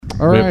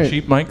All We right. have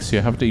cheap mics. You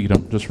have to eat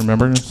them. Just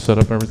remember to set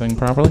up everything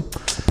properly.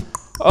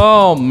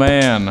 Oh,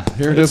 man.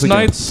 Here it is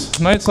again.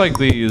 Nights like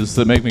these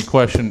that make me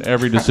question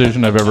every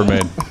decision I've ever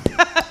made.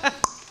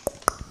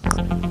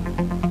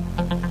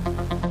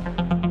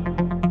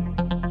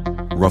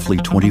 Roughly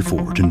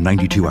 24 to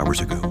 92 hours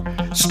ago,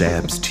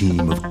 Stab's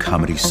team of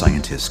comedy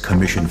scientists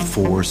commissioned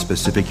 4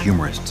 specific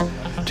humorists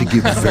to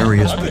give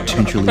various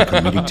potentially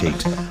comedic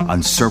takes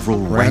on several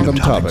random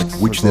topics,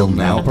 which they'll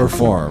now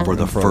perform for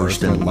the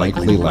first and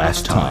likely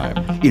last time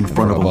in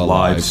front of a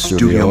live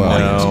studio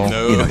audience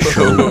in a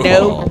show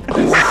called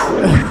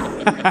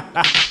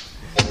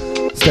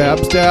Stab,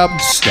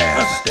 stab,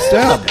 Stab.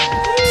 stab,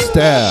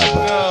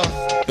 stab.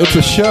 It's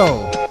a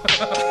show.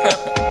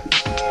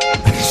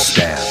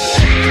 Stab.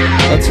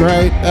 That's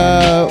right.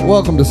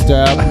 Welcome to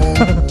Stab.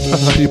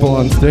 People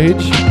on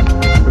stage.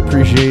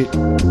 Appreciate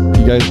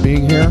you guys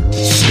being here.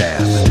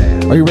 Stab.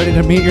 Are you ready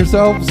to meet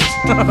yourselves?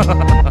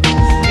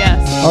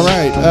 Yes. All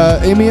right.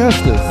 Amy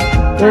Estes.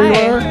 There you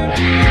Hi. are.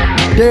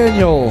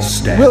 Daniel.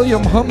 Stab.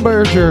 William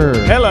Humberger.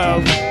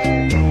 Hello.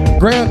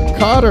 Grant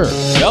Cotter.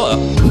 Hello.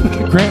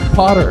 Grant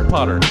Potter.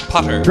 Potter.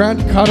 Potter.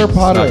 Grant Cotter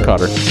Potter. Not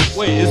Cotter.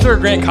 Wait, is there a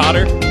Grant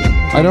Cotter?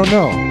 I don't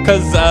know.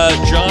 Because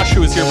Josh,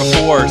 who was here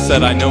before,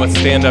 said I know a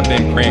stand-up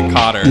named Grant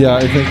Cotter. Yeah,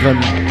 I think I'm.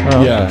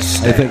 Yeah,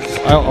 I think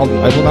I will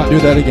not do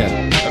that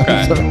again.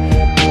 Okay. So,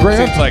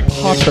 Grant Seems like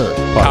Potter.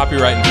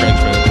 copyright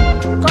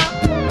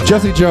infringement.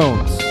 Jesse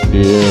Jones.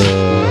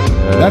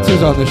 Yeah. That's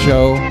who's on the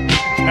show.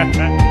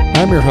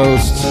 I'm your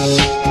host,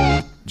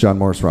 John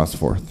Morris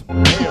Rossforth.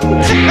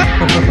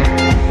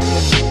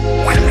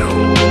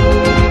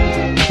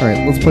 All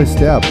right, let's play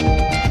Stab.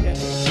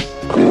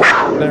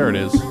 There it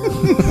is. It's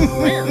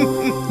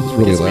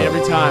really Gets me loud.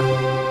 every time.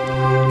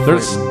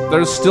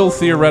 There's still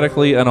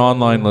theoretically an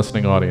online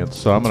listening audience,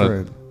 so That's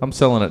right. I'm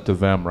selling it to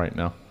them right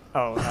now.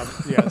 Oh,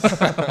 yes.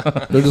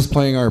 They're just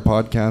playing our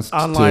podcast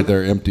Online. to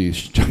their empty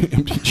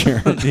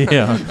chair.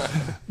 Yeah.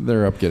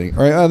 They're up getting.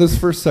 All right, this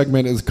first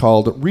segment is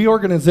called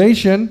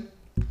Reorganization.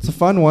 It's a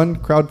fun one,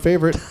 crowd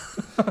favorite,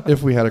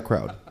 if we had a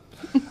crowd.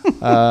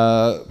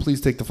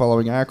 Please take the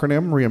following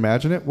acronym,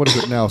 reimagine it. What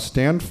does it now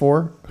stand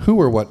for? Who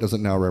or what does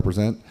it now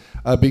represent?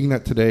 Being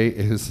that today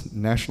is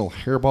National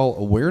Hairball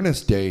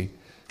Awareness Day,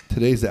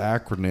 today's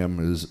acronym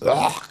is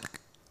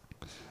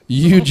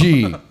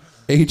UGHACK.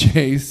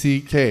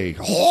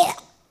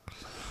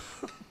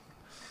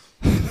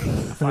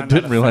 I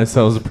didn't realize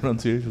that was a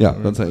pronunciation. Yeah,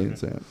 that's how you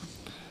say it.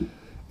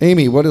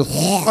 Amy, what does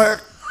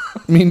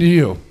mean to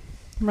you?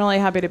 I'm really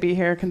happy to be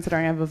here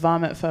considering I have a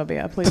vomit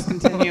phobia. Please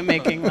continue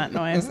making that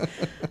noise.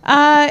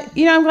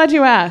 I'm glad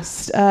you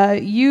asked.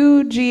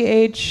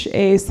 UGHACK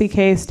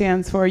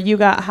stands for You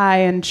Got High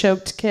and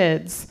Choked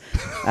Kids.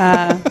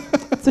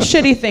 It's a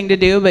shitty thing to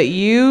do, but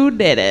you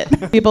did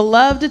it. People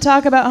love to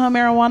talk about how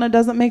marijuana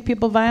doesn't make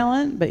people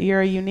violent, but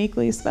you're a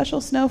uniquely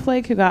special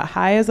snowflake who got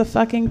high as a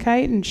fucking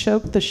kite and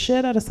choked the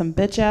shit out of some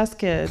bitch-ass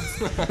kids.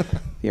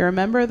 If you're a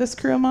member of this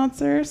crew of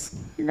monsters,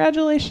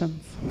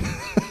 congratulations.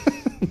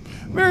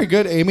 Very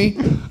good, Amy.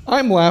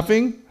 I'm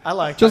laughing. I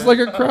like just that.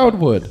 like a crowd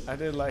would. I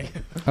did like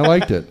it. I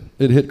liked it.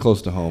 It hit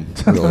close to home,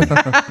 really.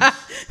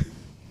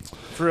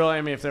 For real,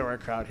 Amy, if there were a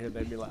crowd here,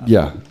 they'd be laughing.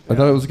 Yeah, I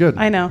thought it was good.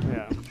 I know.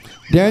 Yeah.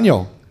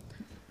 Daniel,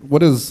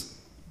 what is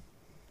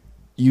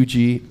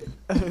UG?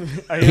 Are you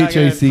not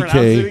gonna HACK. pronounce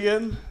it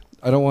again?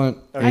 I don't want.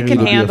 I you can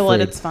to be handle it.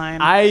 afraid. It's fine.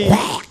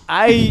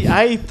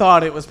 I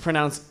thought it was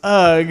pronounced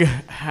ugh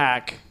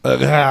hack.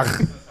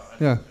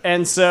 Yeah.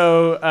 And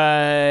so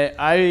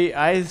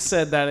I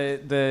said that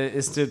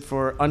it stood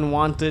for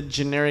unwanted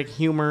generic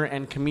humor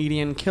and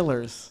comedian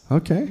killers.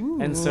 Okay.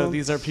 And so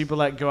these are people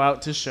that go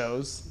out to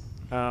shows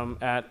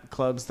at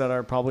clubs that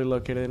are probably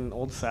located in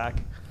Old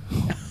Sac,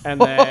 and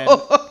then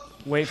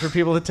wait for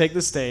people to take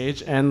the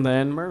stage and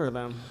then murder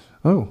them.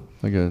 Oh,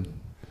 okay.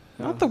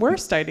 Not the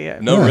worst idea.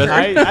 No risk.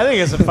 I think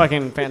it's a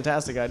fucking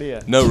fantastic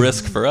idea. No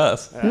risk for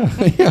us.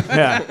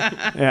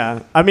 Yeah.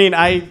 I mean,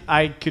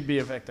 I could be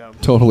a victim.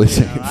 Totally You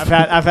safe. know,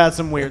 I've had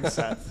some weird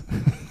sets.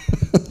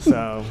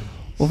 So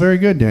Well, very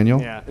good,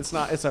 Daniel. yeah, it's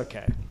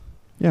okay.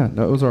 Yeah,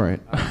 no, it was all right.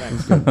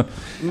 Thanks. I don't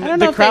know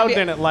The if crowd they'd be-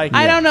 didn't like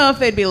I it. don't know if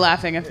they'd be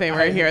laughing if they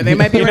were here. They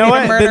might be You ready know to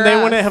what? murder Then they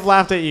us. wouldn't have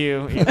laughed at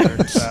you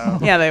either. So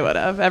Yeah, they would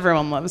have.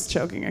 Everyone loves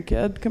choking a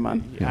kid. Come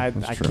on. Yeah, I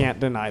that's true. can't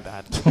deny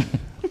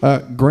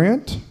that.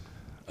 Grant.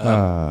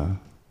 I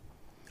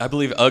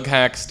believe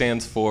UGHAC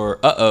stands for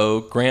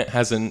Grant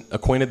hasn't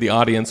acquainted the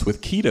audience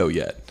with keto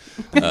yet.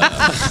 The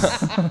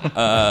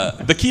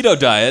keto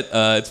diet,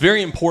 it's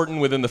very important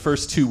within the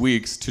first 2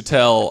 weeks to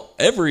tell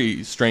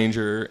every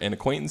stranger and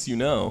acquaintance you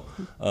know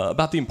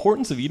about the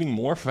importance of eating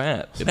more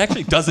fat. It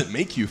actually doesn't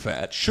make you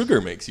fat.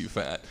 Sugar makes you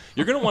fat.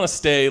 You're going to want to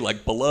stay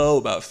like below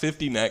about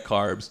 50 net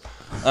carbs.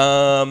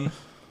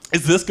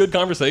 Is this good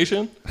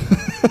conversation?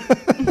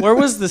 Where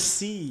was the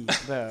C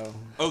though?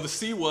 Oh, the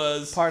C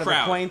was Part crowd.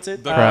 of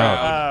acquainted. The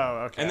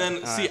crowd. Oh, okay. And then,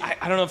 All see, right.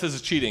 I don't know if this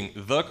is cheating.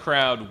 The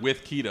crowd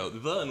with keto.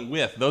 The and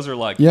with, those are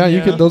like... Yeah,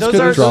 you could. Those could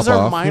are drop those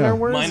are off. minor yeah.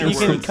 words. Minor you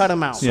can words. cut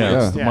them out.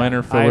 Yeah, Yeah.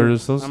 minor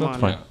fillers. Those, I'm that's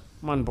on fine. it.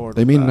 I'm on board.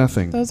 They with mean that.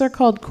 nothing. Those are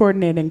called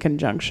coordinating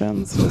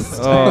conjunctions.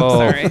 Just, Oh.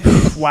 sorry.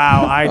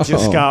 Wow, I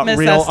just got Miss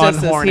real Estes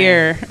is unhorny.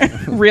 here.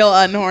 Real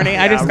unhorny.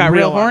 I Yeah, just got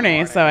real real horny,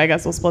 unhorny. so I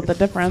guess we'll split the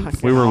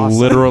difference. We were Awesome.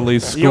 literally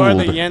You are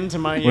the schooled. yin to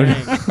my yang.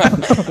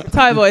 That's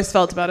how I've always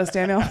felt about us,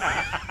 Daniel.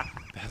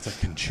 That's a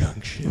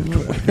conjunction.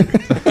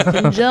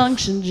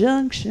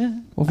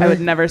 Junction. Well, I very,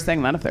 would never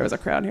sing that if there was a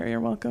crowd here. You're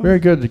welcome. very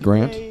good,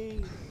 Grant.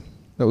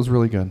 That was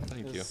really good.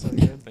 Thank you. So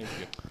good. Thank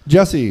you.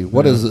 Jesse,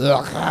 what does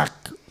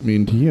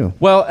mean to you?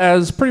 Well,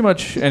 as pretty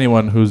much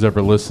anyone who's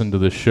ever listened to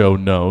this show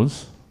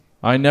knows,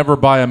 I never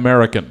buy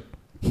American.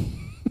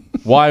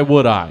 Why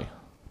would I?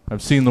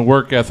 I've seen the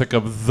work ethic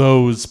of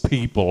those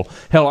people.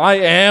 Hell, I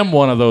am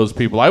one of those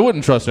people. I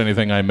wouldn't trust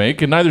anything I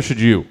make, and neither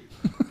should you.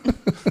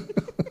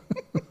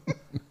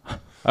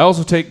 I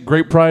also take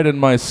great pride in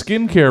my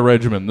skincare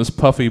regimen, this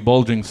puffy,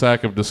 bulging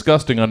sack of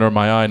disgusting under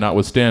my eye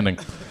notwithstanding.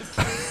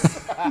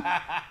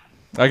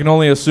 I can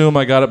only assume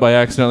I got it by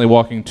accidentally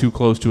walking too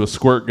close to a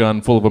squirt gun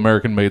full of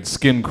American-made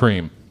skin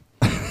cream.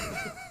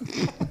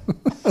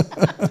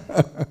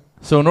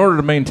 So in order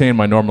to maintain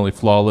my normally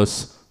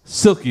flawless,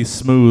 silky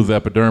smooth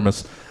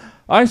epidermis,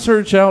 I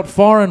search out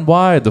far and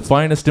wide the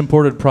finest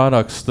imported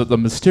products that the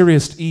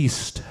mysterious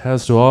East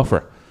has to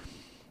offer.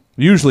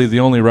 Usually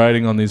the only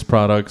writing on these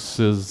products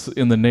is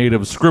in the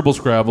native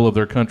scribble-scrabble of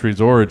their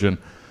country's origin,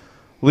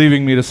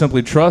 leaving me to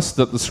simply trust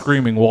that the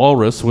screaming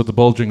walrus with the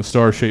bulging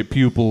star-shaped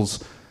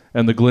pupils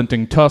and the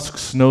glinting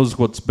tusks knows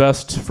what's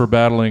best for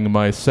battling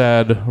my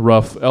sad,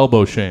 rough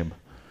elbow shame.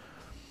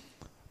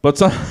 But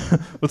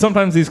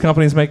sometimes these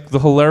companies make the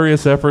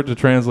hilarious effort to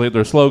translate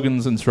their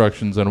slogans,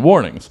 instructions, and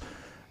warnings.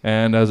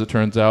 And as it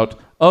turns out,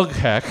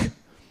 UGHAC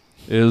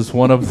is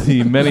one of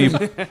the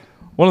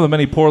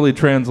many poorly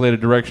translated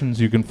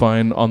directions you can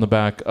find on the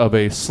back of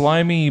a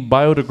slimy,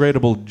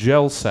 biodegradable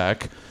gel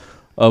sack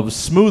of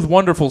Smooth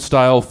Wonderful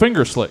style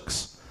finger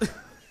slicks,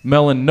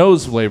 melon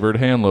nose flavored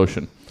hand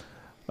lotion.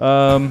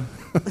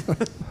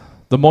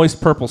 The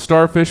moist purple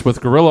starfish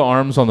with gorilla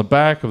arms on the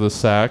back of the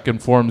sack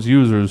informs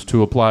users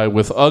to apply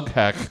with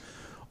UGHAC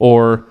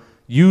or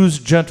use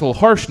gentle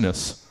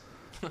harshness.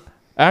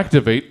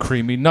 Activate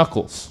creamy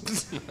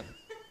knuckles.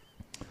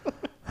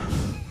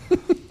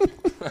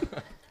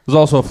 There's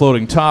also a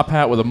floating top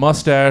hat with a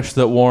mustache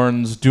that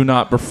warns, do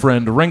not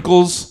befriend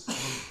wrinkles,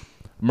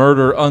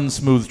 murder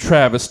unsmooth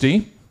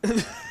travesty,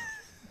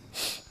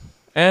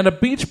 and a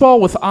beach ball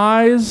with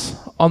eyes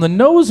on the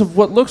nose of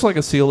what looks like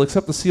a seal,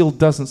 except the seal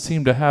doesn't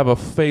seem to have a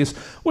face,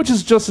 which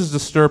is just as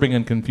disturbing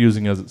and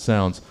confusing as it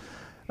sounds.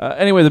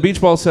 Anyway, the beach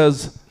ball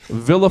says,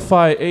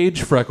 vilify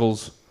age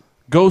freckles,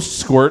 ghost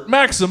squirt,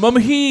 maximum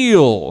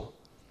heal.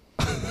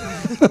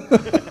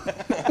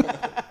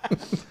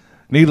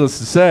 Needless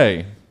to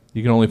say,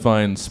 you can only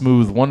find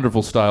Smooth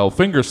Wonderful style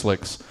finger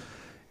slicks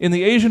in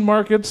the Asian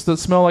markets that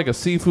smell like a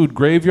seafood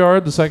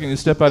graveyard the second you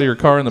step out of your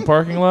car in the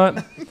parking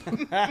lot.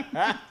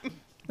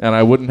 And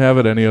I wouldn't have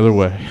it any other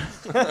way.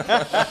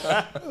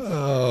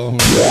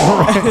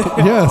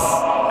 Yes.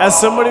 As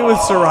somebody with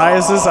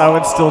psoriasis, I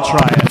would still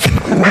try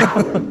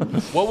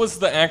it. What was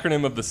the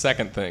acronym of the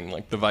second thing?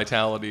 Like the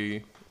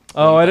vitality?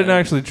 Oh, I didn't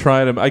actually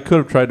try to. I could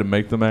have tried to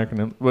make them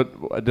acronym,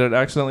 but did it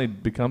accidentally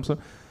become so?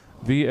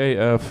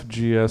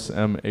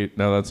 VAFGSM8.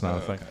 No, that's not a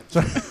thing.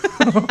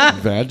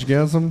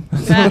 Vaggasm?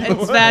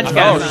 It's Vaggasm.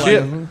 Oh,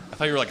 shit. I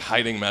thought you were like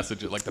hiding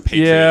messages, like the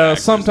Patriot Yeah, Act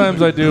or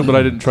sometimes I do, but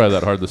I didn't try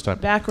that hard this time.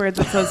 Backwards,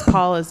 it says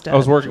Paul is dead. I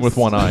was working with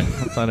one eye.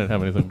 I didn't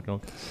have anything going.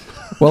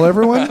 Well,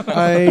 everyone,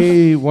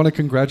 I want to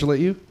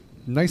congratulate you.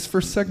 Nice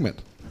first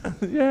segment.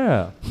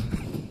 Yeah.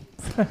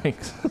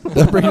 Thanks.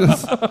 That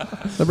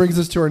brings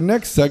us to our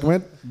next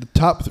segment. The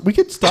top. We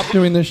could stop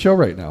doing this show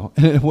right now,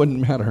 and it wouldn't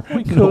matter.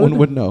 No one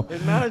would know.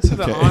 It mattered to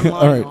the Okay. online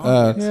All right,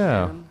 audience,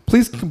 Yeah. man.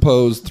 Please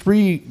compose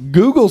 3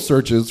 Google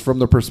searches from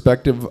the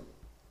perspective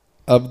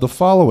of the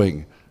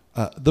following: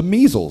 the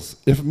measles.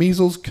 If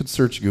measles could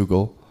search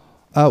Google,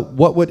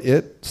 what would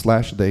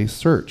it/they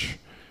search?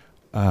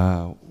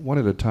 One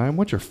at a time.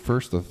 What's your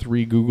first of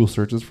 3 Google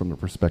searches from the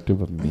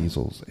perspective of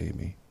measles,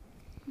 Amy?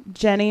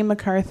 Jenny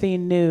McCarthy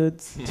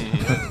nudes.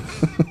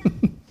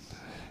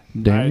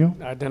 Daniel?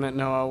 I didn't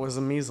know I was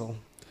a measle.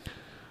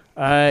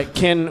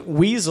 Can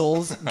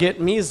weasels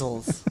get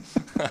measles?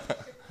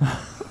 All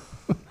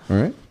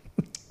right.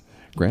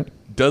 Grant?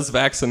 Does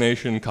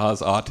vaccination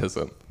cause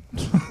autism?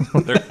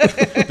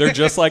 they're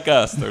just like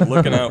us. They're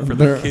looking out for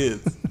their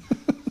kids.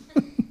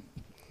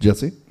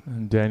 Jesse?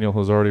 And Daniel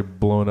has already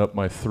blown up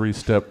my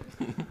 3-step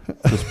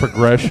just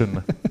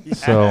progression.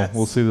 So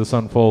we'll see this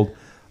unfold.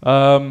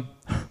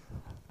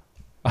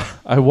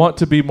 I want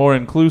to be more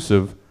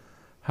inclusive.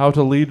 How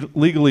to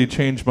legally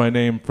change my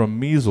name from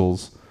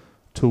measles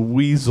to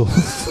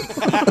weasels.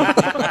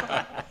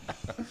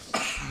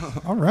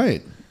 All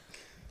right.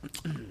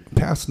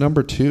 Pass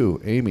number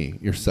 2. Amy,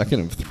 your second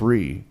of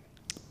 3.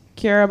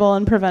 Curable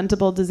and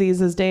preventable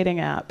diseases dating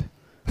app.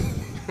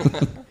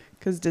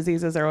 Because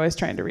diseases are always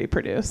trying to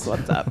reproduce.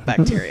 What's up,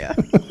 bacteria?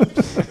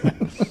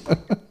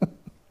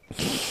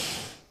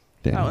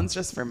 That Daniel. one's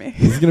just for me.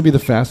 This is going to be the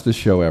fastest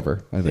show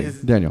ever, I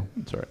think. Daniel.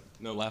 That's all right.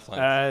 No, laugh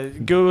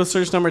line. Google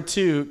search number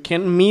 2.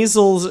 Can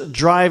measles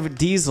drive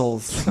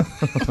diesels?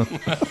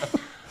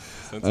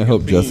 I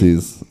hope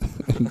Jesse's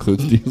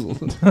includes diesel.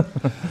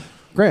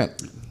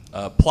 Grant.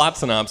 Plot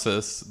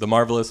synopsis: The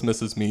Marvelous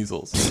Mrs.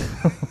 Measles.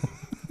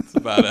 It's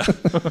about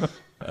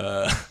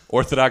a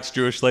Orthodox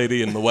Jewish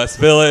lady in the West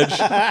Village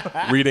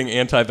reading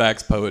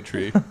anti-vax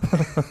poetry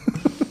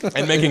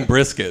and making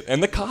brisket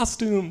and the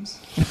costumes.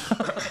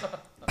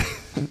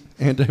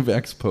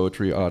 Anti-vax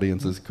poetry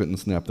audiences couldn't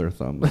snap their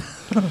thumbs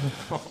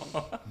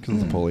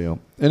because of polio.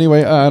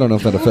 Anyway, I don't know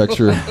if that affects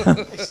your...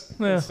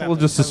 We'll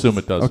just assume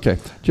it does. Okay.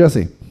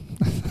 Jesse.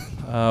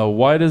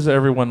 Why does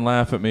everyone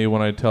laugh at me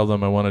when I tell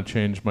them I want to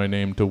change my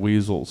name to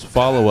Weasels?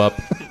 Follow up,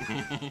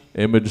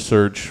 image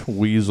search,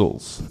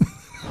 Weasels.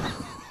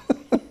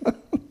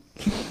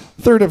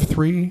 Third of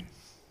 3.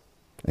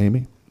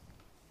 Amy.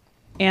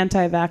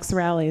 Anti-vax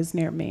rallies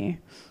near me.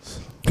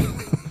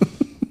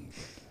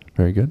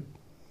 Very good.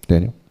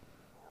 Daniel.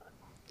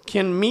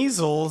 Can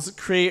measles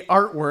create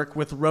artwork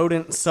with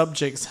rodent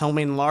subjects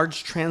helming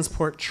large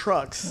transport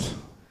trucks?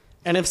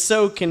 And if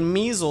so, can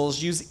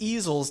measles use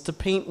easels to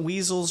paint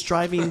weasels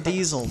driving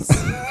diesels?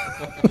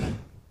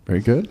 Very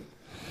good.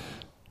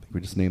 I think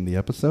we just named the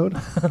episode.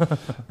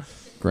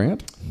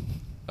 Grant.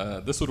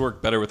 This would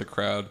work better with a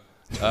crowd.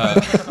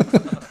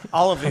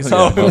 All of these.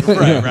 Oh,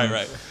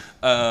 right.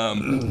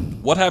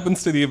 What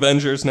happens to the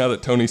Avengers now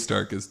that Tony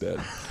Stark is dead?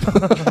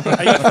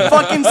 Are you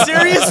fucking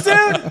serious, dude?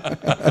 You're an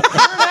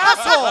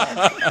asshole.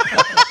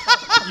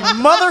 You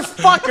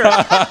motherfucker.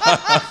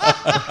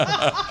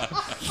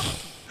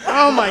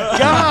 Oh my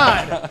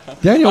God.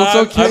 Daniel, it's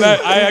okay.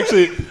 I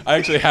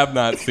actually have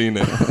not seen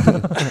it.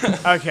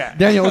 Okay.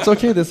 Daniel, it's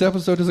okay. This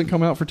episode doesn't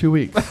come out for 2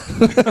 weeks.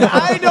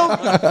 I don't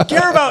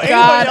care about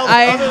God, anybody else.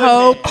 I other than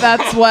hope me.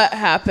 that's what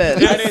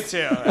happened. I do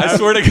too. I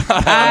swear to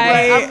God.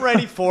 I'm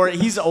ready for it.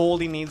 He's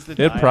old. He needs to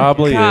die. It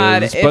probably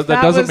God, is, if but that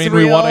that doesn't was mean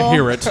we want to real-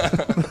 hear it.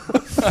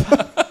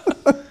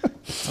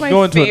 It's my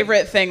Going to an-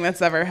 favorite thing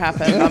that's ever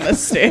happened on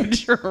this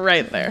stage,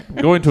 right there.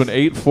 Going to an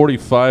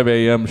 8:45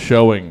 a.m.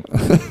 showing.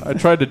 I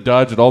tried to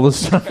dodge it all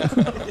this time.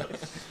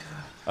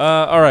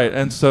 All right,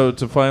 and so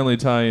to finally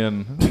tie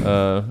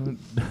in,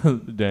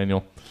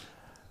 Daniel,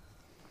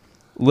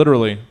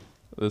 literally,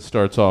 this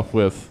starts off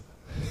with,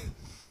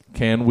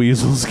 can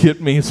weasels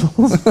get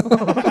measles?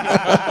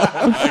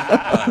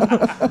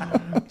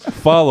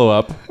 Follow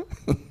up,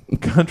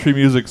 country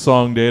music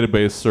song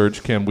database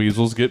search, can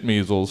weasels get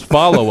measles?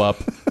 Follow up,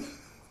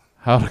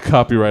 how to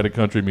copyright a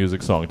country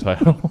music song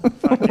title.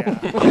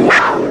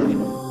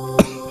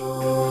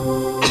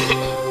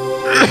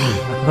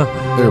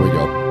 There we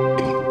go.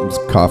 I'm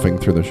just coughing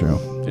through the show.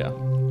 Yeah.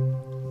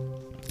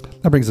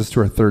 That brings us to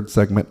our third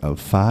segment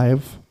of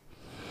 5.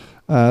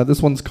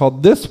 This one's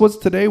called This Was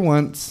Today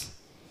Once.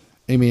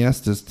 Amy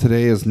Estes,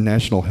 today is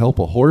National Help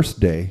a Horse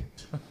Day.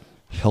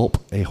 Help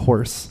a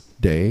Horse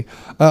Day.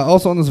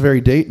 Also on this very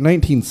date,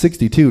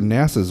 1962,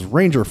 NASA's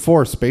Ranger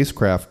 4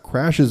 spacecraft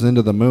crashes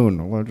into the moon,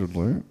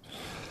 allegedly.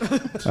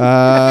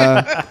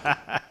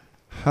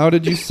 How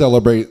did you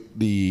celebrate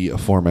the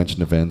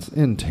aforementioned events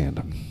in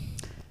tandem?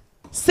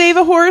 Save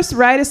a horse,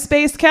 ride a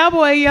space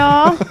cowboy,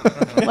 y'all.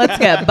 Let's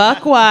get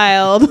buck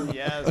wild.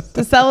 Yes.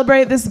 To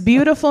celebrate this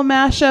beautiful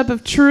mashup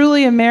of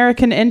truly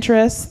American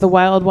interests, the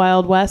Wild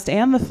Wild West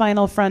and the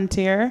Final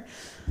Frontier,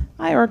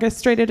 I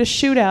orchestrated a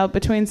shootout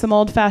between some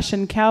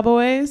old-fashioned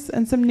cowboys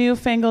and some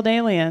newfangled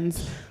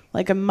aliens,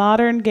 like a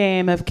modern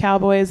game of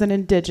cowboys and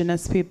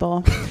indigenous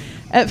people.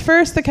 At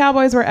first, the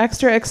cowboys were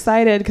extra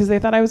excited because they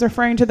thought I was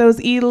referring to those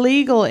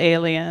illegal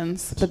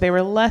aliens, but they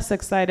were less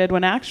excited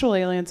when actual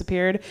aliens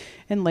appeared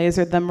and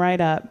lasered them right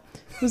up.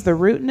 It was the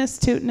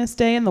rootinest, tootinest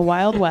day in the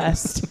Wild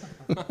West.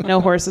 No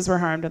horses were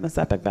harmed in this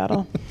epic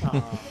battle.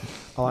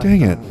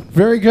 Dang it.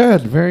 Very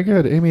good. Very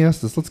good. Amy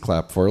Estes, let's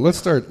clap for her. Let's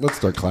start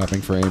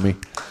clapping for Amy.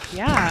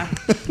 Yeah.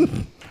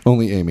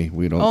 Only Amy.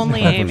 We don't.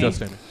 Only Amy.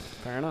 Just Amy.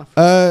 Fair enough.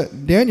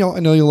 Daniel,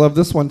 I know you love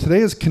this one. Today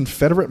is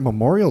Confederate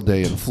Memorial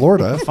Day in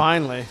Florida.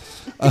 Finally.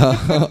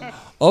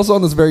 Also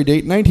on this very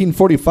date,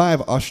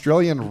 1945,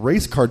 Australian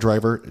race car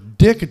driver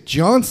Dick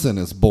Johnson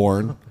is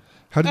born.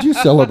 How did you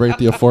celebrate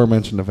the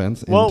aforementioned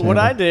events? in Well, what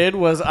tandem? I did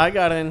was I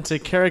got into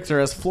character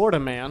as Florida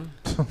Man.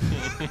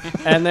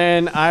 And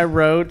then I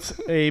wrote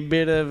a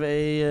bit of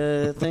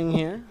a thing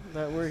here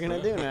that we're going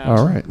to do now.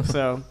 All right.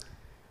 So,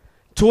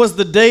 'twas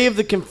the day of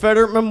the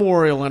Confederate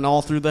Memorial, and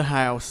all through the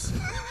house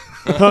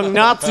hung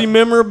Nazi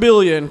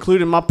memorabilia,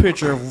 including my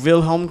picture of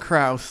Wilhelm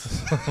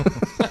Krauss.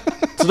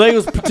 Today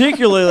was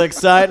particularly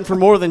exciting for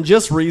more than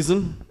just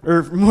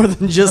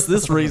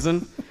this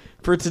reason.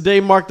 For today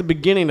marked the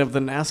beginning of the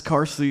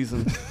NASCAR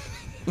season.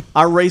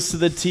 I raced to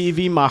the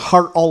TV, my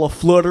heart all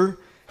aflutter,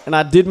 and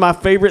I did my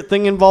favorite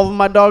thing involving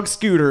my dog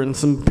Scooter and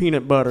some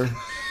peanut butter.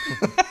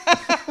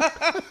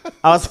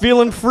 I was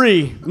feeling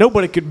free.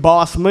 Nobody could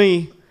boss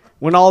me.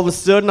 When all of a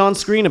sudden on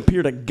screen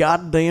appeared a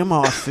goddamn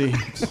Aussie.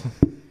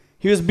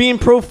 He was being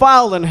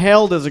profiled and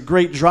hailed as a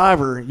great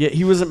driver, yet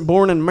he wasn't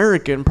born in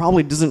America and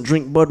probably doesn't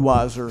drink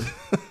Budweiser.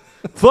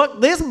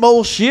 Fuck this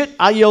bullshit,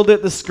 I yelled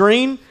at the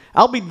screen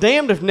I'll be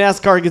damned if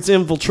NASCAR gets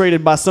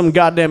infiltrated by some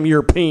goddamn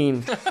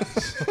European.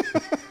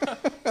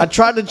 I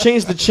tried to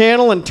change the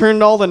channel and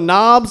turned all the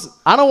knobs.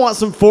 I don't want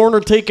some foreigner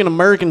taking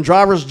American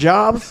drivers'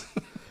 jobs.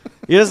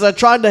 Yes, I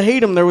tried to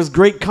hate him. There was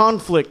great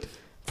conflict,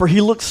 for he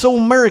looked so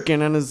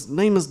American and his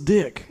name is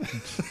Dick.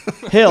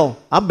 Hell,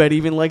 I bet he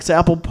even likes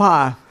apple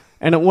pie.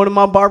 And at one of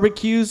my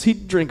barbecues,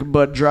 he'd drink a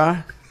Bud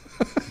Dry.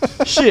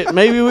 Shit,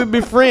 maybe we'd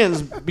be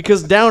friends,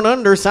 because down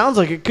under sounds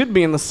like it could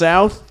be in the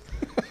South.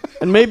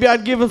 And maybe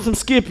I'd give him some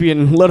Skippy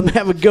and let him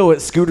have a go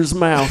at Scooter's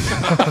mouth.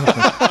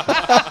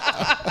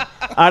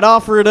 I'd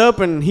offer it up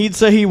and he'd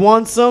say he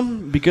wants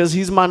some because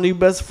he's my new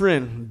best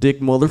friend,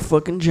 Dick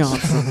motherfucking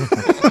Johnson.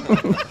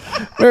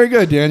 Very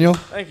good, Daniel.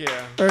 Thank you.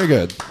 Very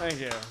good. Thank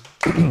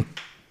you.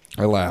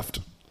 I laughed.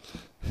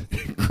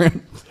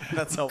 Grant,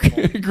 That's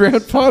helpful.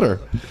 Grant Potter.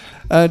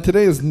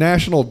 Today is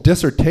National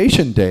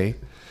Dissertation Day.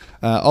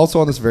 Also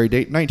on this very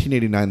date,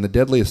 1989, the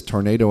deadliest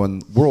tornado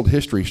in world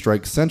history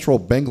strikes central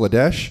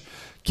Bangladesh,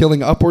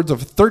 killing upwards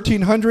of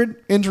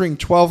 1,300, injuring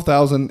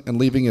 12,000, and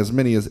leaving as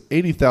many as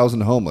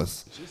 80,000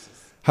 homeless. Jesus.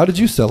 How did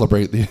you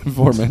celebrate the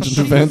aforementioned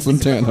events in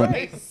tandem?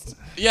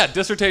 Yeah,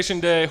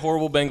 Dissertation Day,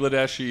 horrible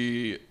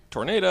Bangladeshi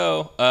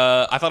tornado.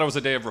 I thought it was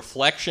a day of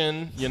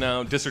reflection,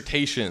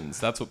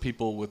 dissertations. That's what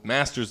people with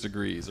master's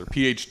degrees or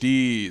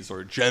PhDs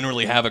or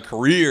generally have a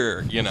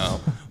career,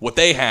 what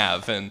they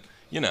have. And,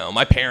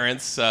 my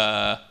parents,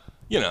 they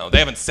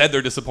haven't said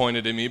they're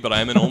disappointed in me, but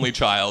I'm an only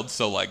child.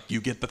 So,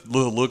 you get the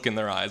little look in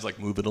their eyes,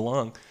 move it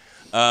along.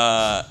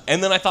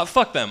 And then I thought,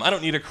 fuck them. I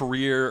don't need a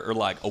career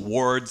or,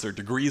 awards or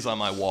degrees on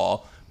my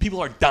wall. People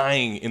are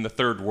dying in the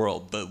third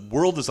world. The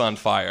world is on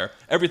fire.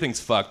 Everything's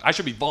fucked. I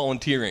should be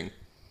volunteering,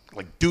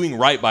 doing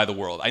right by the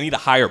world. I need a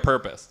higher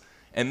purpose.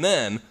 And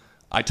then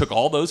I took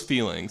all those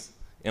feelings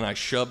and I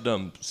shoved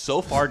them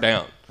so far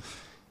down.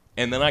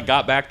 And then I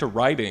got back to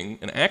writing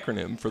an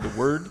acronym for the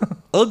word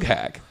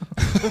UGHAC.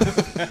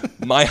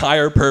 My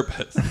higher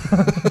purpose.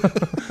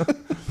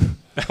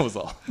 That was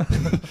all.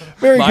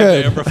 Very My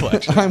good. day of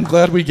reflection. I'm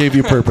glad we gave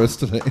you purpose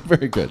today.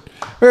 Very good.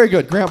 Very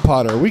good. Grant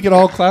Potter. We could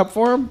all clap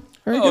for him?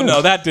 Very Oh, good.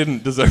 no, that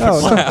didn't deserve Oh,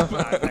 a no.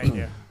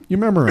 slap. You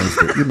memorized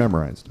it. You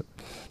memorized it.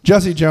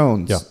 Jesse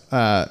Jones.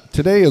 Yeah.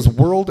 Today is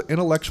World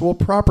Intellectual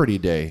Property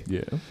Day.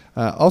 Yeah.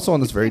 Also on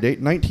this very date,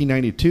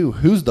 1992,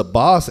 Who's the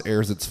Boss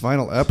airs its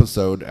final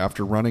episode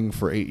after running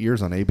for 8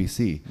 years on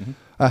ABC.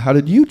 Mm-hmm. How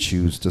did you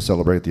choose to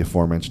celebrate the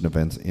aforementioned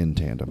events in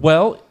tandem?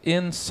 Well,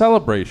 in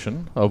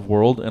celebration of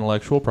World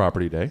Intellectual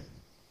Property Day,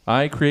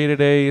 I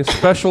created a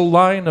special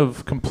line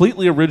of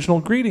completely original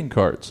greeting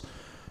cards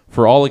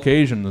for all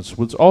occasions,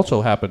 which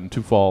also happen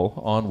to fall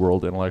on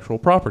World Intellectual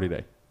Property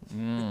Day.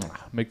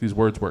 Make these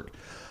words work.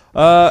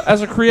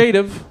 As a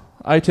creative,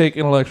 I take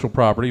intellectual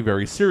property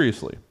very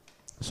seriously.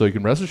 So you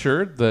can rest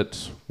assured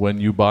that when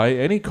you buy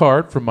any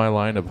card from my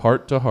line of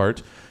Heart to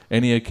Heart,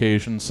 any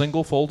occasion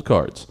single-fold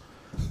cards,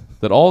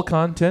 that all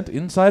content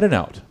inside and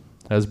out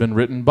has been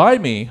written by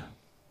me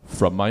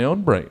from my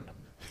own brain.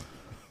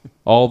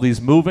 All these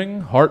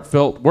moving,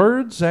 heartfelt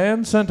words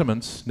and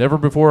sentiments, never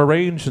before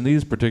arranged in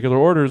these particular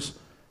orders,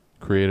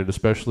 created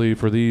especially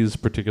for these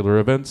particular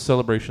events,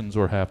 celebrations,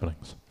 or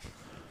happenings.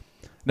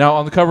 Now,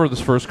 on the cover of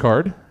this first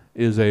card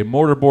is a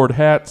mortarboard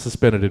hat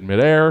suspended in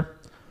midair,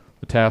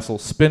 the tassel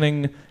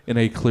spinning in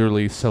a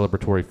clearly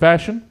celebratory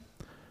fashion,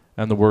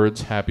 and the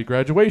words Happy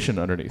Graduation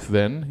underneath.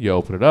 Then you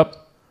open it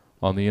up.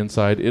 On the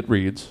inside, it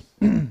reads,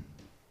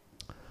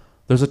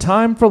 There's a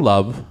time for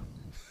love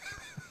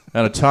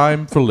and a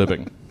time for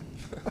living.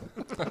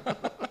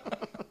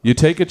 You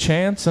take a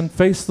chance and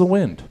face the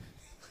wind.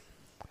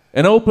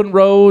 An open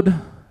road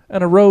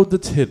and a road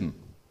that's hidden.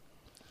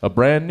 A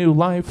brand new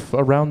life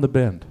around the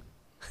bend.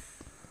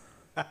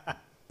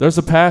 There's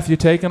a path you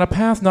take and a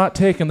path not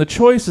taken. The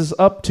choice is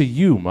up to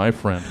you, my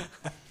friend.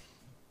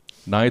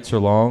 Nights are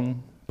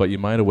long, but you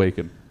might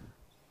awaken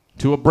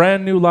to a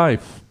brand new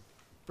life.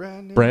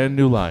 Brand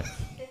new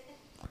life.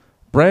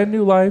 Brand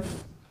new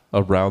life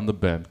around the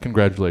bend.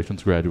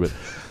 Congratulations, graduate.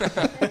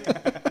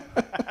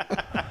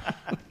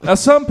 Now,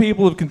 some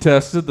people have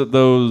contested that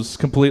those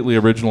completely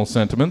original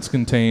sentiments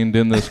contained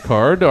in this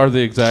card are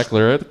the exact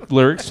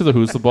lyrics to the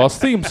Who's the Boss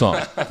theme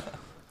song.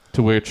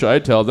 To which I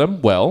tell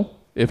them, well,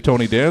 if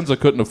Tony Danza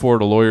couldn't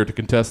afford a lawyer to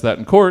contest that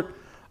in court,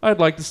 I'd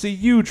like to see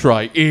you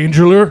try,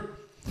 Angeler.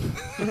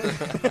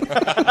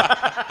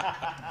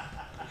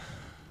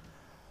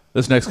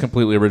 This next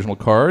completely original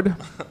card,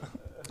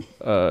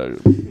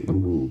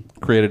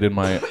 created in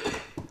my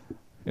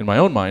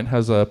own mind,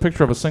 has a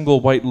picture of a single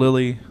white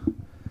lily,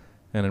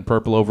 and in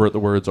purple over it the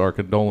words Our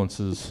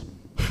Condolences.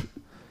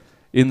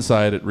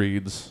 Inside it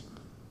reads,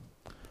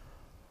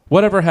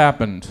 Whatever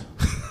happened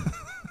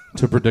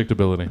to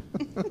predictability?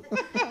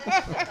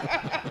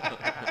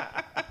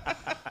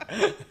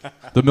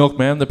 The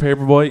Milkman, the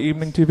Paperboy,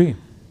 Evening TV.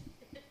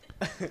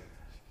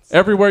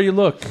 Everywhere you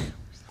look,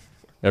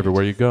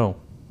 everywhere you go,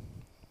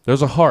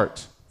 there's a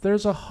heart.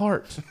 There's a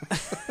heart.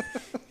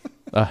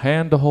 A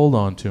hand to hold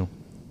on to.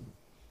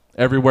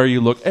 Everywhere you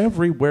look,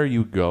 everywhere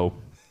you go,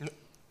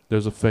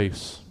 there's a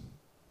face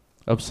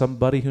of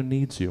somebody who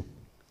needs you.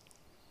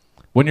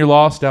 When you're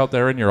lost out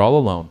there and you're all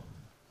alone,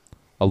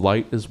 a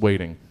light is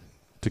waiting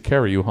to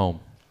carry you home.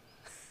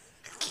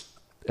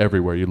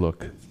 Everywhere you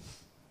look.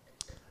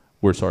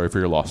 We're sorry for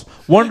your loss.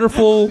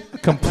 Wonderful,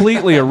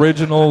 completely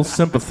original,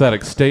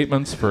 sympathetic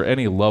statements for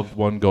any loved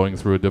one going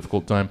through a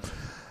difficult time.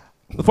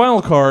 The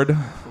final card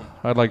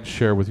I'd like to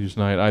share with you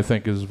tonight, I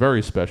think, is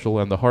very special,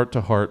 and the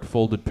heart-to-heart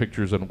folded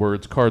pictures and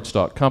words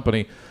cardstock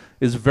company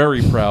is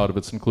very proud of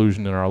its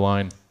inclusion in our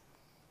line.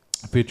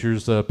 It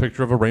features a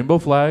picture of a rainbow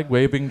flag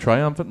waving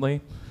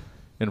triumphantly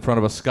in front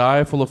of a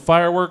sky full of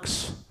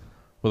fireworks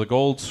with a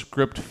gold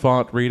script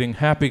font reading,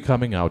 Happy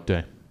Coming Out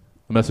Day.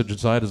 The message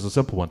inside is a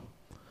simple one.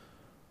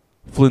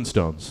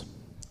 Flintstones.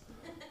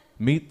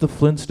 Meet the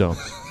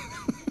Flintstones.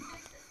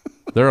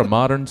 They're a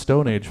modern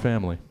Stone Age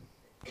family.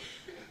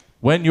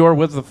 When you're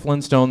with the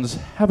Flintstones,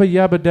 have a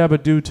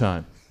yabba-dabba-doo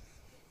time.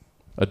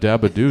 A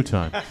dabba-doo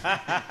time.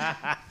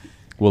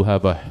 We'll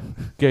have a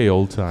gay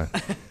old time.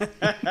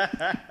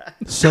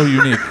 So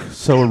unique,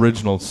 so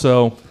original.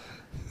 So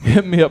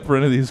hit me up for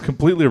any of these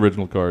completely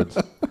original cards.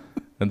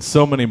 And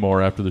so many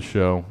more after the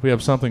show. We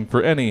have something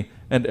for any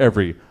and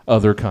every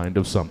other kind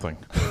of something.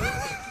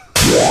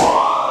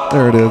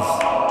 There it is.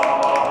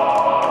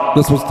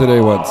 This was Today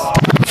Once.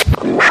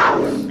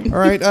 All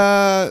right,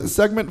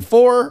 segment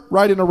 4,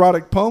 write an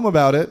erotic poem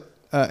about it.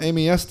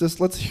 Amy Estes,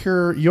 let's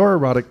hear your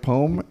erotic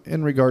poem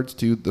in regards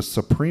to the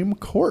Supreme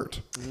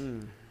Court.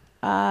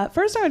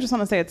 First, I just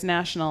want to say it's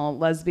National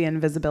Lesbian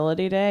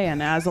Visibility Day,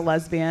 and as a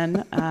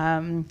lesbian,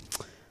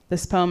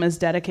 this poem is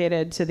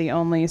dedicated to the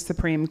only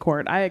Supreme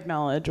Court I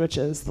acknowledge, which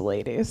is the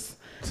ladies.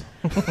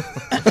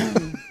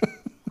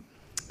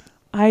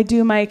 I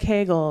do my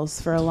Kegels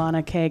for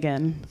Alana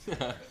Kagan.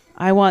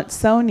 I want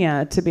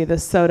Sonia to be the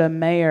soda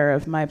mayor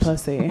of my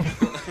pussy.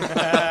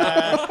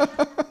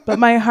 But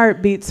my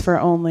heart beats for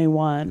only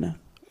one.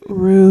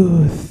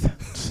 Ruth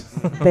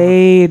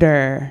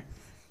Bader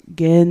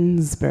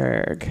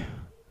Ginsburg.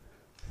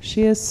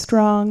 She is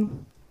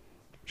strong.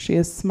 She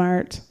is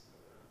smart.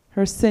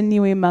 Her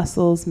sinewy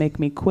muscles make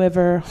me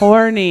quiver,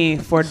 horny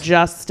for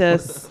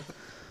justice.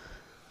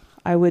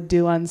 I would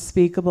do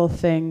unspeakable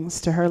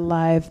things to her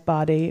live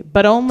body,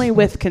 but only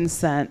with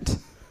consent.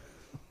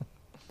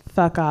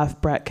 Fuck off,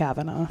 Brett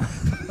Kavanaugh.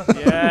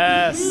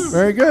 Yes.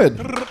 Very good.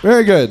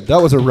 Very good.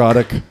 That was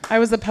erotic. I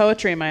was a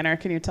poetry minor,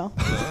 can you tell?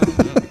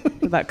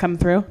 Did that come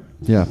through?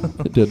 Yeah,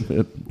 it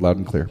did. Loud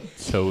and clear.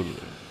 Totally.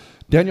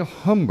 Daniel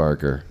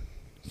Humbarger.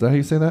 Is that how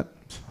you say that?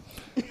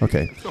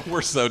 Okay.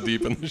 We're so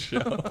deep in the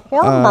show.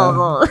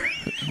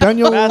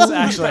 Daniel. That's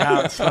actually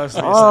how it's supposed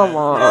to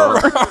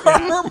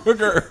be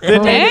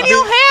said.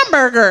 Daniel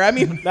Hamburger. I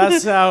mean,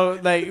 That's how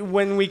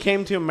when we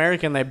came to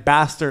American, they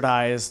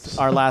bastardized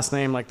our last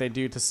name like they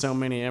do to so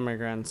many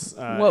immigrants.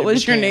 what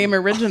was your name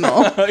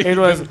original? It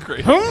was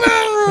Great.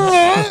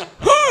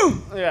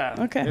 yeah.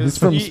 Okay. It was,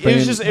 from it Spain.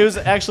 was just it was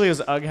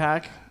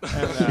Ughack,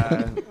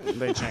 and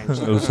they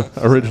changed It it. was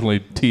originally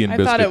tea and I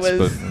biscuits. thought it was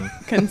but,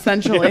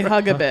 consensually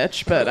hug a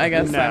bitch, but I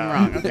guess No. I'm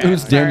wrong. Okay. It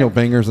was Daniel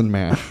Bangers and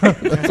Mash.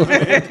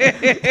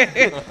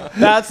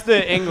 That's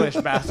the English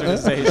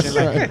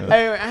bastardization.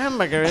 Oh,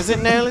 hamburger, is it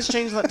now? Let's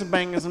change that to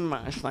bangers and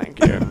mash. Thank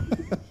you.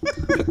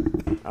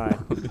 All right.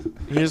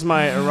 Here's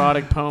my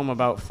erotic poem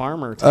about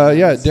farmer tans.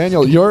 Yeah,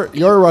 Daniel, your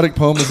erotic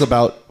poem is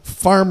about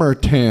farmer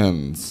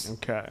tans.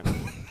 Okay.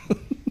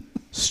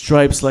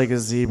 Stripes like a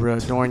zebra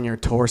adorn your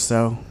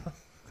torso.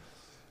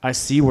 I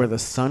see where the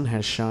sun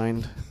has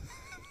shined,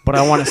 but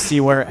I want to see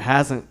where it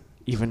hasn't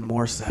even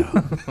more so.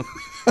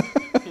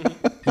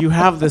 You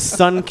have the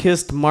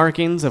sun-kissed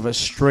markings of a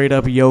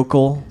straight-up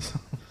yokel.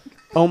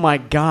 Oh my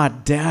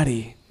God,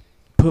 Daddy,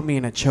 put me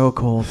in a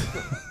chokehold.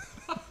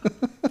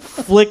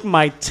 Flick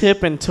my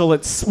tip until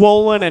it's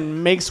swollen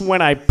and makes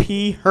when I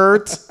pee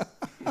hurt.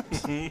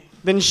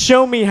 Then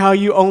show me how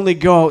you only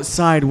go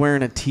outside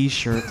wearing a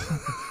t-shirt.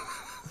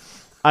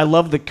 I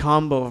love the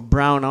combo of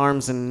brown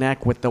arms and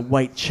neck with the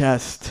white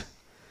chest.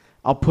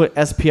 I'll put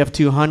SPF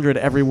 200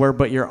 everywhere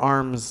but your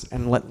arms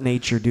and let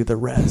nature do the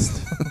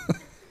rest.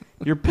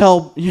 Your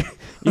pale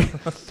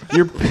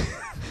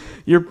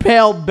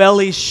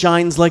belly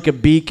shines like a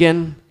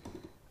beacon.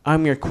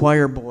 I'm your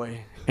choir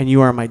boy and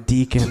you are my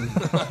deacon.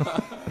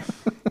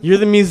 You're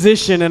the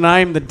musician and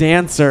I'm the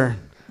dancer.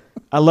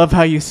 I love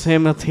how you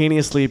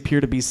simultaneously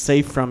appear to be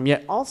safe from,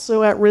 yet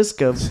also at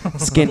risk of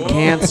skin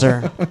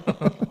cancer.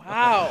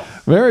 Wow.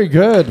 Very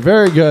good,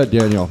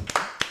 Daniel.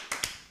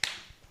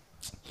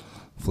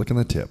 Flicking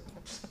the tip.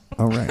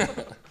 All right.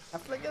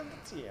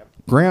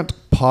 Grant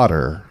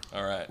Potter.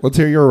 All right. Let's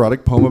hear your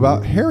erotic poem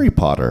about Harry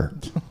Potter.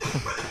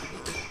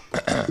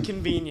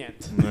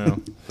 Convenient.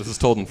 no. This is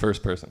told in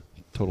first person.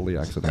 Totally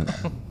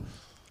accidental.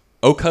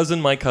 Oh,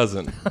 cousin, my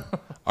cousin,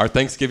 our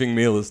Thanksgiving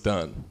meal is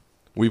done.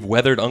 We've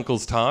weathered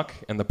Uncle's talk,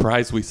 and the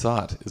prize we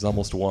sought is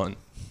almost won.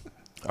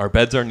 Our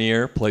beds are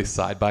near, placed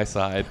side by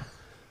side.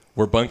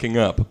 We're bunking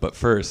up, but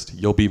first,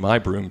 you'll be my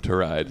broom to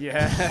ride.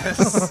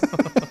 Yes.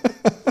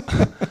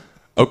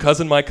 Oh,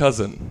 cousin, my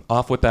cousin,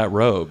 off with that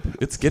robe.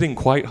 It's getting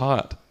quite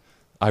hot.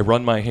 I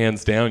run my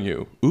hands down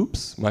you.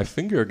 Oops, my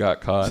finger got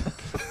caught.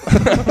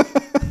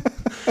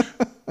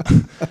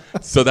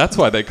 So that's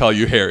why they call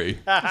you Harry.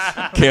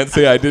 Can't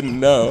say I didn't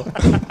know.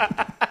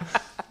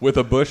 With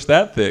a bush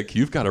that thick,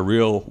 you've got a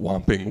real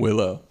whomping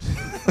willow.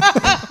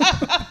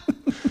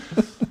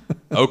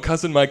 Oh,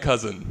 cousin, my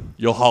cousin,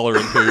 you'll holler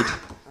and hoot.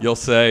 You'll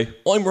say,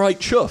 I'm right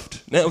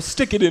chuffed. Now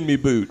stick it in me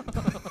boot.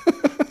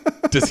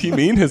 Does he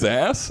mean his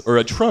ass or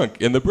a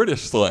trunk in the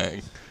British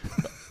slang?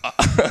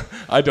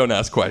 I don't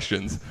ask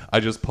questions. I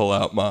just pull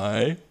out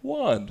my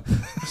wand.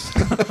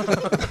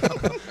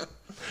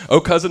 Oh,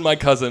 cousin, my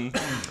cousin,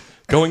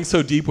 going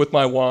so deep with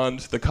my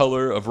wand, the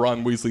color of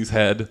Ron Weasley's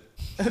head.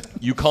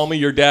 You call me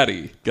your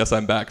daddy. Guess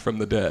I'm back from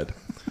the dead.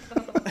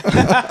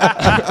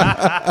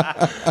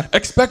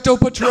 Expecto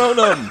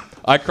Patronum!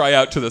 I cry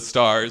out to the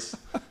stars.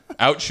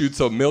 Out shoots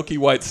a milky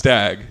white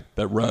stag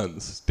that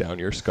runs down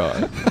your scar.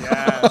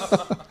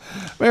 Yes.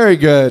 Very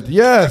good.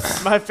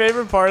 Yes. My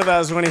favorite part of that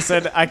was when he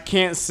said, I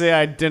can't say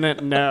I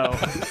didn't know.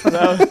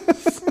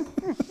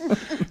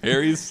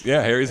 Harry's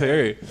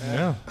Harry.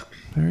 Yeah.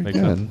 Very Makes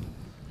good. sense.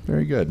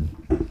 Very good.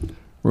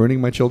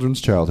 Ruining my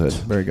children's childhood.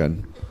 Very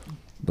good.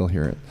 They'll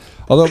hear it.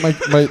 Although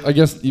I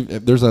guess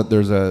there's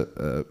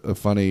a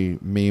funny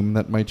meme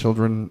that my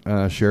children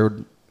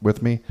shared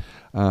with me,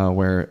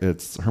 where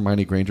it's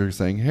Hermione Granger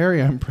saying,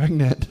 "Harry, I'm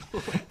pregnant,"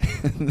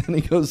 and then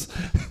he goes,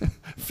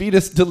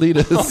 "Fetus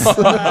deletus."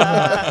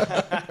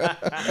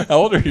 How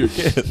old are your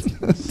kids?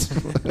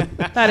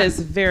 That is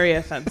very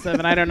offensive,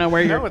 and I don't know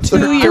where your it's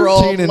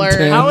 2-year-old 13 and learned.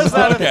 10. How is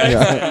that Okay.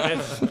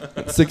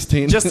 offensive?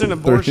 16. Just an 30,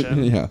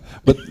 abortion. yeah.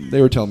 But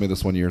they were telling me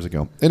this one years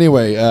ago.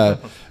 Anyway,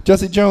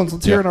 Jesse Jones,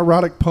 let's hear an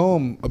erotic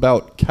poem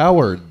about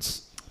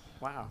cowards.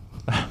 Wow.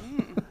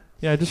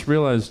 Yeah, I just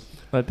realized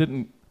I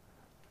didn't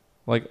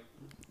like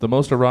the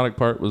most erotic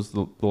part was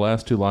the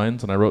last two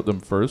lines, and I wrote them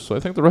first. So I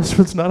think the rest of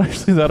it's not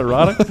actually that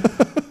erotic,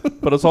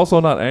 but it's also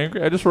not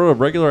angry. I just wrote a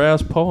regular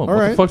ass poem. All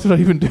What right. the fuck did I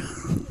even do?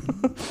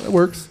 That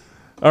works.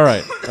 All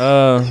right.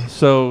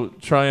 So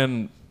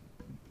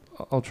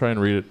I'll try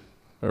and read it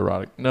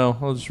erotic. No,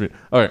 I'll just read it.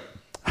 All right.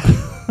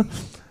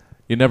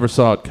 You never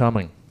saw it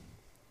coming.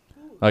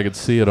 I could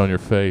see it on your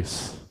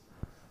face.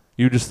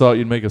 You just thought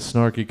you'd make a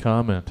snarky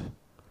comment,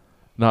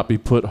 not be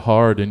put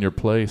hard in your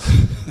place.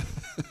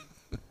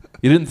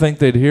 You didn't think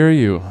they'd hear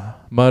you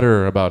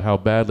mutter about how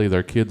badly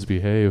their kids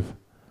behave.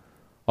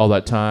 All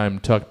that time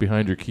tucked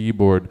behind your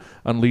keyboard,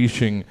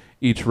 unleashing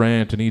each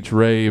rant and each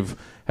rave,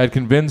 had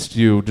convinced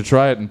you to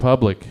try it in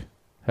public,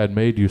 had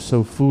made you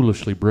so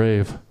foolishly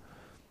brave.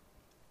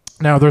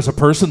 Now there's a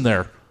person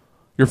there,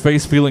 your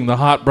face feeling the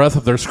hot breath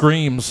of their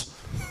screams.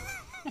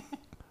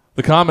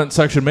 The comment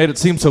section made it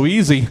seem so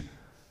easy.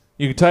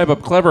 You could type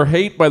up clever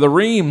hate by the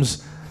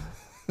reams.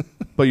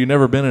 But you've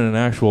never been in an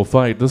actual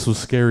fight. This was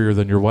scarier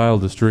than your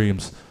wildest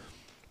dreams.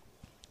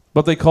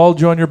 But they called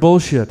you on your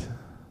bullshit.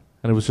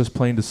 And it was just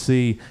plain to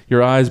see,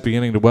 your eyes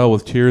beginning to well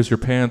with tears, your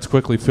pants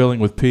quickly filling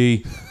with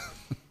pee.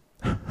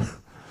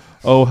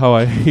 Oh, how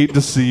I hate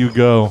to see you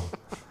go.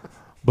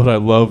 But I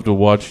love to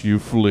watch you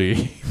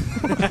flee.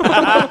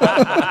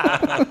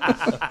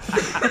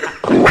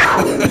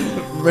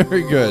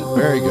 Very good.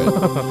 Very good.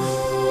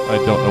 I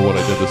don't know what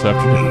I did this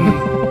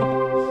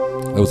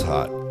afternoon. It was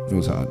hot. It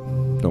was hot.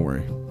 Don't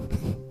worry.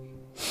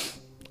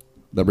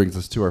 That brings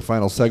us to our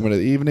final segment of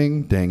the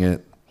evening. Dang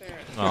it.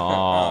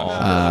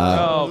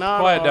 Oh,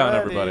 quiet down,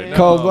 everybody. No.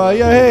 Called,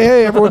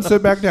 hey, everyone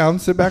sit back down.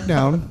 Sit back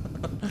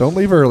down. Don't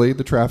leave early.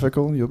 The traffic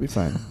you'll be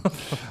fine.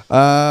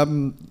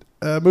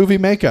 Movie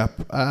makeup.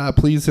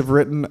 Please have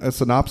written a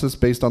synopsis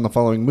based on the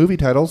following movie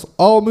titles.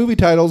 All movie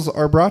titles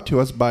are brought to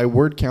us by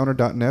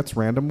wordcounter.net's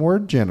random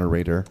word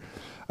generator.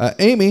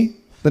 Amy,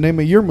 the name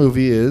of your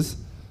movie is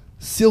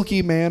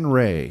Silky Man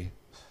Ray.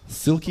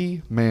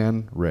 Silky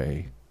Man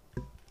Ray.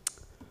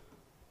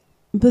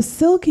 The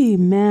Silky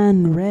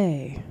Man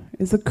Ray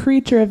is a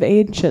creature of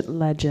ancient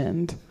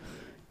legend.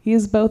 He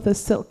is both a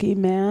silky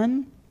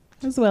man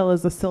as well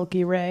as a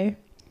silky ray.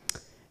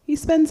 He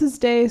spends his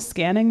days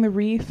scanning the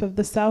reef of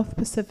the South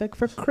Pacific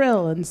for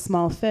krill and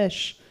small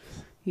fish.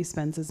 He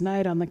spends his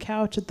night on the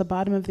couch at the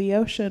bottom of the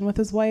ocean with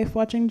his wife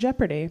watching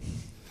Jeopardy.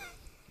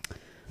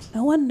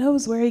 No one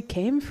knows where he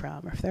came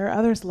from or if there are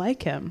others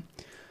like him.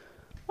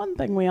 One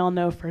thing we all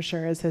know for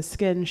sure is his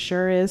skin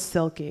sure is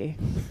silky.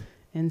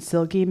 In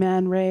Silky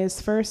Man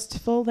Ray's first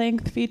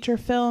full-length feature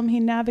film, he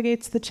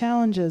navigates the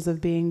challenges of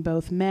being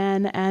both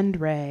man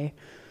and ray,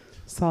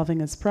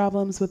 solving his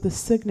problems with the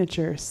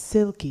signature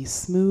silky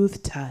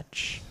smooth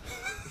touch.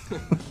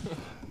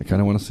 I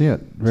kind of want to see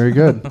it. Very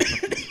good.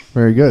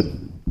 Very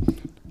good.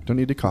 Don't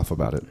need to cough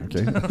about it,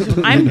 okay?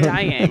 I'm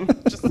dying,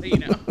 just so you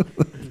know.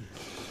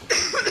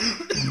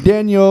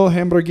 Daniel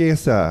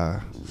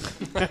Hamburguesa.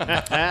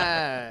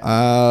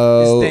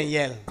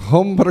 Daniel.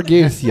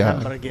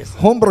 Hamburguesa.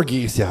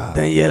 Hamburguesa.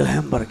 Daniel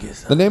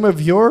Hamburguesa. The name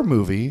of your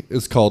movie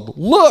is called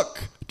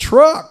Look,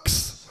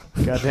 Trucks.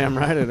 Goddamn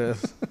right it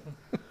is.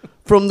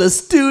 From the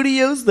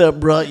studios that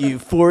brought you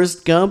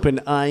Forrest Gump and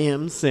I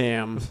Am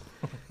Sam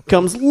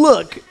comes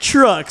Look,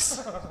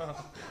 Trucks.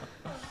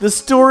 The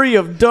story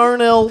of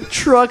Darnell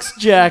Trucks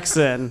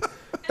Jackson,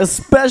 a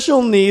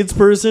special needs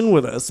person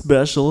with a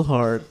special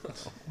heart.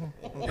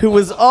 who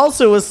was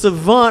also a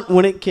savant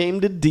when it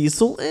came to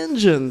diesel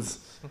engines.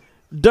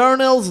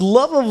 Darnell's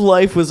love of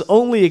life was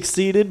only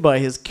exceeded by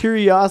his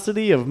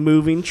curiosity of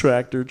moving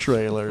tractor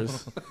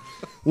trailers.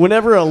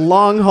 Whenever a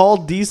long-haul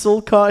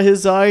diesel caught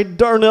his eye,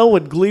 Darnell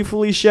would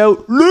gleefully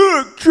shout,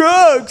 "Look,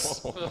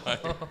 trucks!"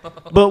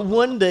 But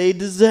one day,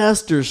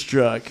 disaster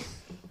struck.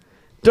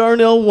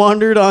 Darnell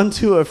wandered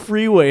onto a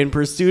freeway in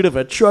pursuit of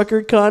a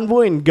trucker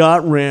convoy and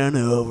got ran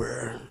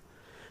over.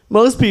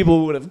 Most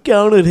people would have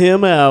counted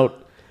him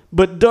out,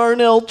 but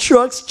Darnell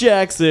Trucks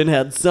Jackson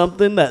had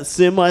something that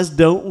semis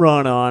don't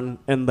run on,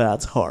 and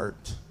that's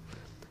heart.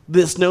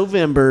 This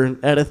November,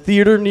 at a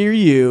theater near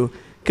you,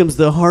 comes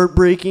the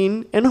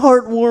heartbreaking and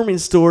heartwarming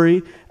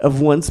story of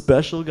one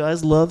special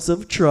guy's loves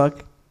of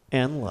truck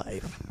and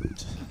life.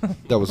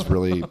 That was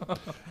really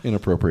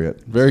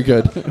inappropriate. Very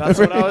good. That's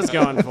what I was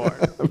going for.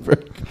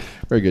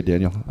 Very good,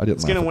 Daniel. I didn't.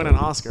 It's going to win an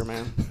Oscar,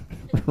 man.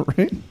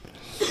 Right?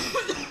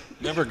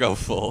 Never go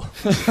full.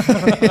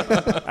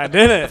 I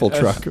did it. Full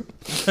truck.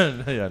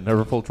 Yeah,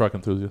 never full truck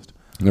enthusiast.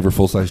 Never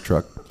full-size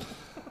truck.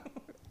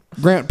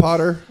 Grant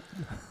Potter.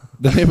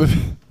 The name of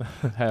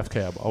Half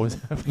cab, always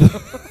half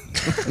cab.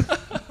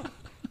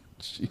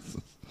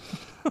 Jesus.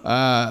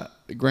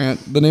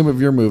 Grant, the name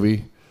of your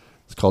movie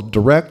is called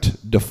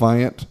Direct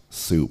Defiant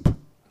Soup.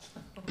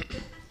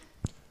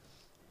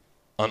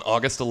 On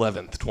August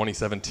 11th,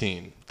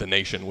 2017, the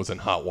nation was in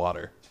hot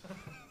water.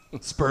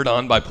 Spurred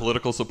on by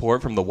political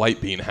support from the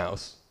White Bean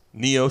House,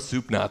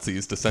 neo-soup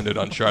Nazis descended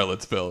on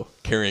Charlottesville,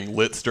 carrying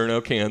lit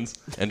Sterno cans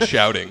and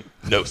shouting,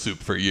 "No soup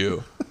for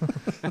you."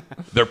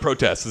 Their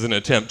protest is an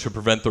attempt to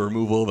prevent the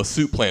removal of a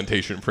soup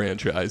plantation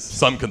franchise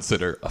some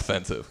consider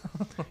offensive.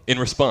 In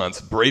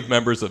response, brave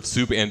members of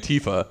Soup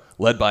Antifa,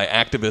 led by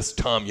activist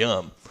Tom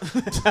Yum,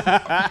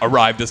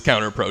 arrived as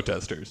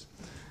counter-protesters.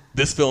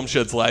 This film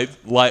sheds light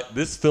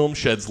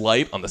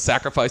on the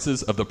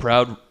sacrifices of the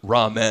proud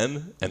raw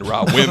men and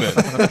raw women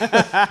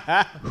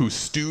who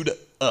stood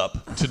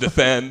up to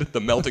defend the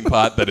melting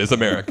pot that is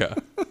America.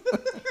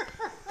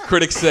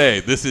 Critics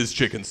say this is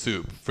chicken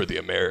soup for the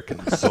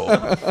American soul.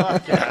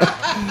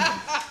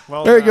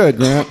 Well Very done. good,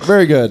 Grant.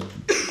 Very good.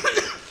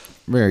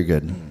 Very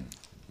good.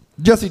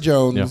 Jesse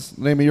Jones,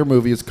 the name of your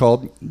movie is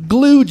called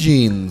Glue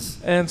Jeans.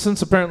 And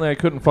since apparently I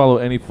couldn't follow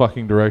any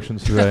fucking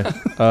directions today,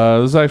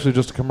 this is actually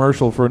just a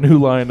commercial for a new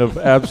line of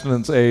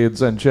abstinence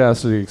aids and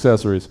chastity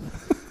accessories.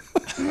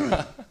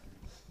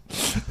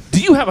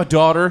 Do you have a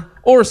daughter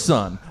or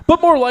son,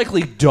 but more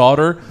likely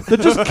daughter,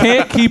 that just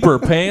can't keep her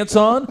pants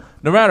on,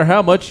 no matter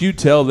how much you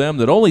tell them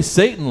that only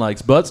Satan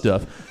likes butt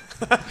stuff?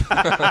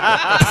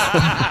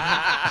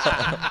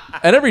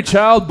 And every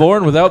child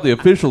born without the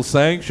official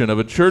sanction of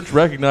a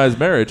church-recognized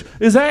marriage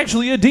is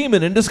actually a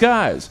demon in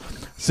disguise,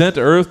 sent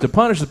to Earth to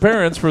punish the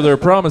parents for their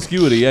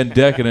promiscuity and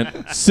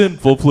decadent,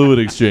 sinful fluid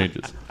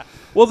exchanges.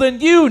 Well,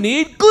 then you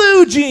need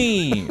Glue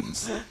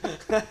Jeans!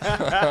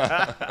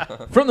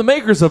 From the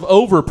makers of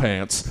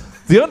Overpants,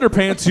 the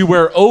underpants you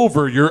wear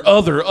over your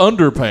other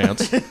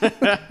underpants,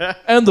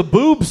 and the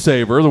Boob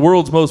Saver, the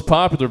world's most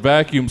popular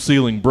vacuum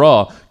sealing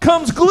bra,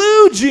 comes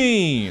Glue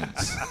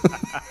Jeans!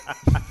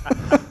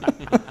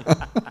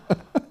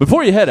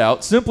 Before you head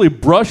out, simply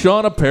brush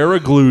on a pair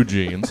of Glue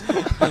Jeans.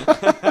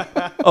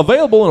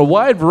 Available in a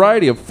wide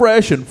variety of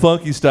fresh and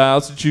funky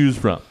styles to choose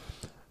from.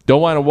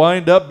 Don't want to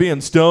wind up being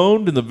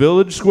stoned in the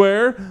village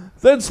square?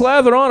 Then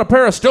slather on a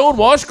pair of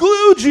Stonewash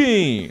Glue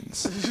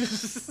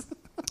Jeans.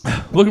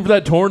 Looking for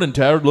that torn and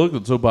tattered look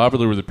that's so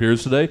popular with your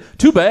peers today?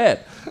 Too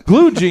bad.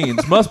 Glue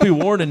Jeans must be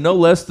worn in no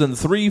less than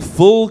 3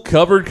 full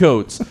covered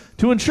coats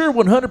to ensure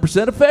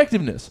 100%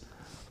 effectiveness.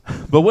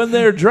 But when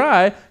they're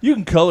dry, you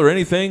can color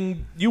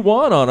anything you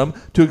want on them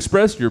to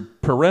express your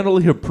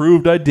parentally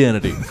approved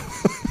identity.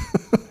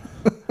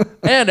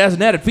 And as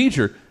an added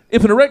feature,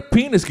 if an erect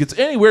penis gets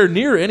anywhere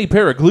near any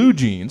pair of Glue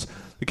Jeans,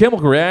 the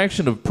chemical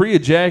reaction of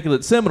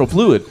pre-ejaculate seminal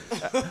fluid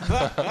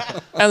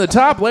and the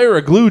top layer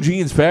of Glue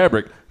Jeans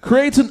fabric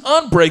creates an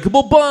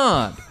unbreakable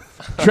bond,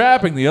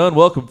 trapping the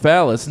unwelcome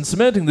phallus and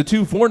cementing the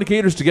two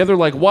fornicators together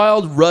like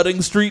wild,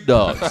 rutting street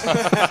dogs.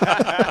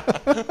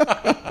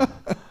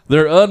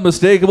 Their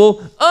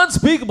unmistakable,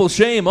 unspeakable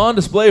shame on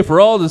display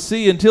for all to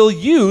see until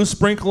you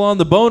sprinkle on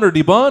the boner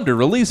debonder,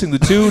 releasing the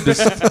two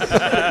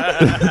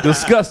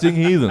disgusting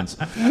heathens.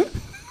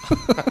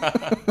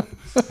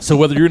 So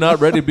whether you're not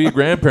ready to be a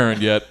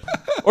grandparent yet,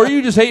 or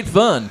you just hate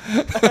fun,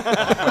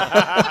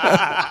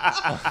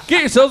 get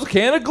yourselves a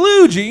can of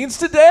Glue Jeans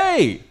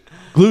today.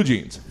 Glue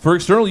Jeans, for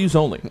external use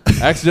only.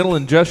 Accidental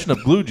ingestion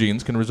of Glue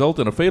Jeans can result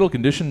in a fatal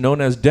condition known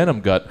as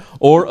denim gut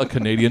or a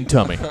Canadian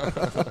tummy.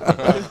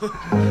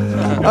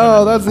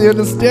 Oh, that's the end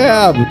of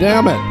Stab.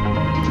 Damn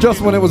it.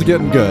 Just when it was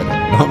getting good. No,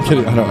 I'm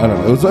kidding. I don't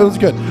know. It was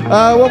good.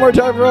 One more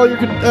time for all your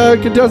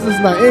contestants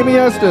tonight. Amy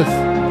Estes,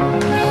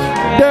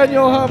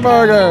 Daniel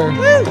Humberger,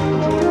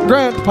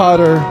 Grant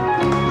Potter,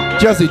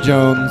 Jesse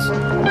Jones.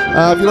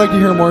 If you'd like to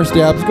hear more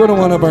Stabs, go to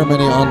one of our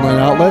many online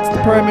outlets,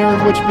 the primary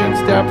of which being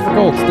Stab for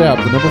Gold. Stab,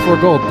 the number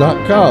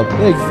 4gold.com.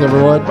 Thanks,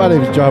 everyone. My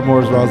name is John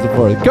Morris Ross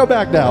IV. Go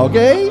back now,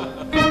 okay?